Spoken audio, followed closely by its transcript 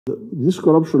This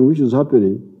corruption which is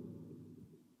happening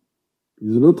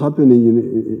is not happening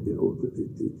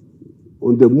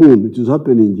on the moon. It is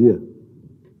happening here,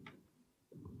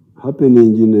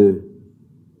 happening in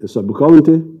a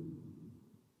sub-county,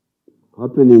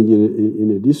 happening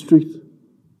in a district,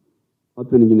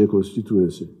 happening in a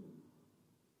constituency.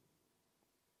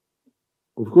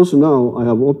 Of course, now I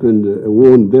have opened and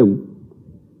warned them.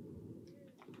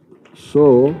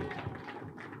 So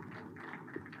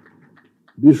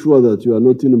be sure that you are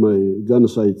not in my gun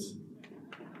sights.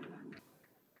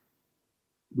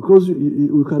 Because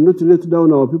we cannot let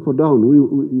down our people down.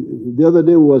 The other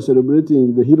day we were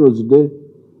celebrating the Heroes' Day,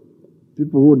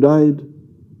 people who died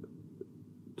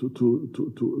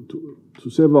to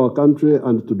save our country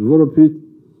and to develop it.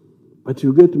 But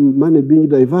you get money being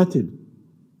diverted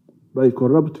by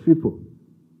corrupt people.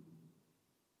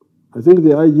 I think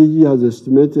the IGG has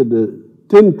estimated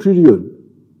 10 trillion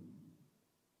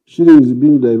shillings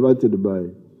being diverted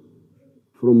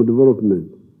from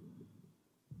development.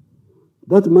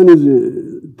 That money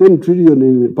is 10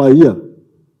 trillion per year.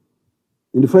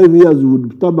 In 5 years, we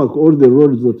would tarmac all the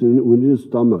roads that we need to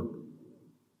tarmac.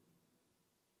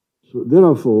 So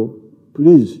therefore,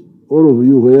 please, all of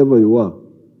you, wherever you are,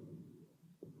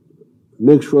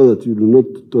 make sure that you do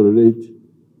not tolerate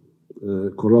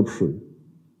corruption.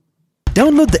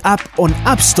 Download the app on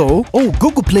App Store or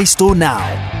Google Play Store now.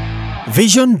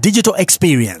 Vision Digital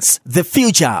Experience, the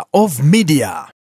future of media.